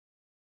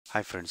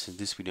Hi friends, in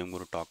this video I'm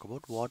going to talk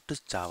about what is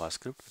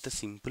JavaScript with a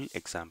simple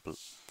example.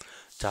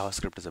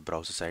 JavaScript is a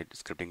browser-side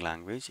scripting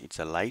language. It's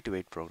a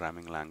lightweight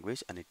programming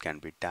language and it can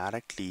be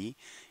directly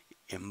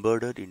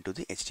embedded into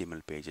the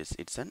HTML pages.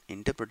 It's an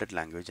interpreted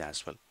language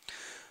as well,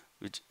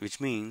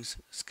 which means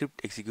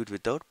script execute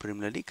without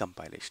preliminary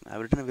compilation.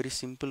 I've written a very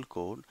simple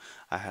code.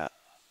 I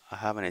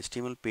have an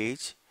HTML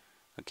page.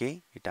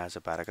 Okay, it has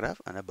a paragraph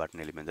and a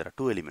button element. There are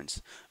two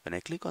elements. When I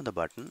click on the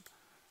button,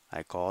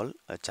 I call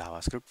a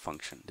JavaScript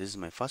function. This is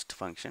my first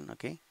function.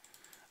 Okay,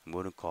 I'm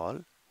going to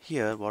call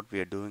here. What we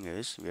are doing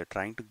is we are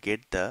trying to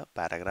get the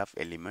paragraph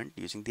element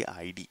using the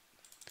ID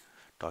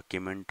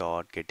document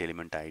dot get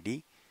element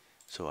ID.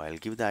 So I'll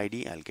give the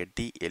ID, I'll get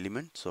the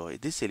element. So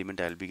this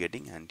element I'll be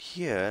getting, and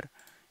here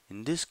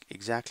in this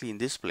exactly in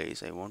this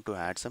place I want to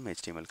add some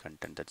HTML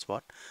content. That's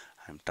what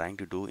I'm trying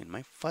to do in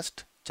my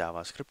first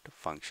JavaScript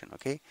function.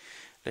 Okay,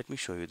 let me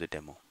show you the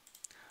demo.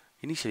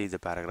 Initially the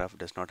paragraph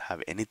does not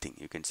have anything.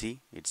 You can see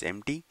it's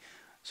empty.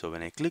 So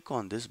when I click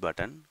on this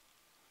button,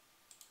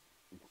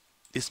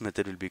 this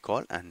method will be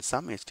called and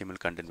some HTML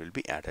content will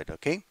be added.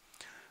 Okay,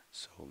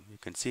 so you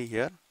can see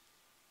here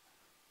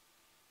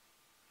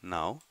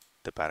now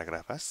the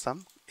paragraph has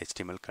some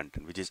HTML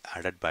content which is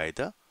added by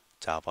the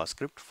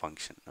JavaScript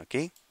function.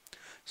 Okay,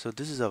 so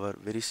this is our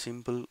very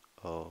simple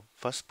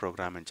first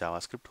program in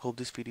JavaScript. Hope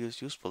this video is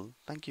useful.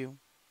 Thank you.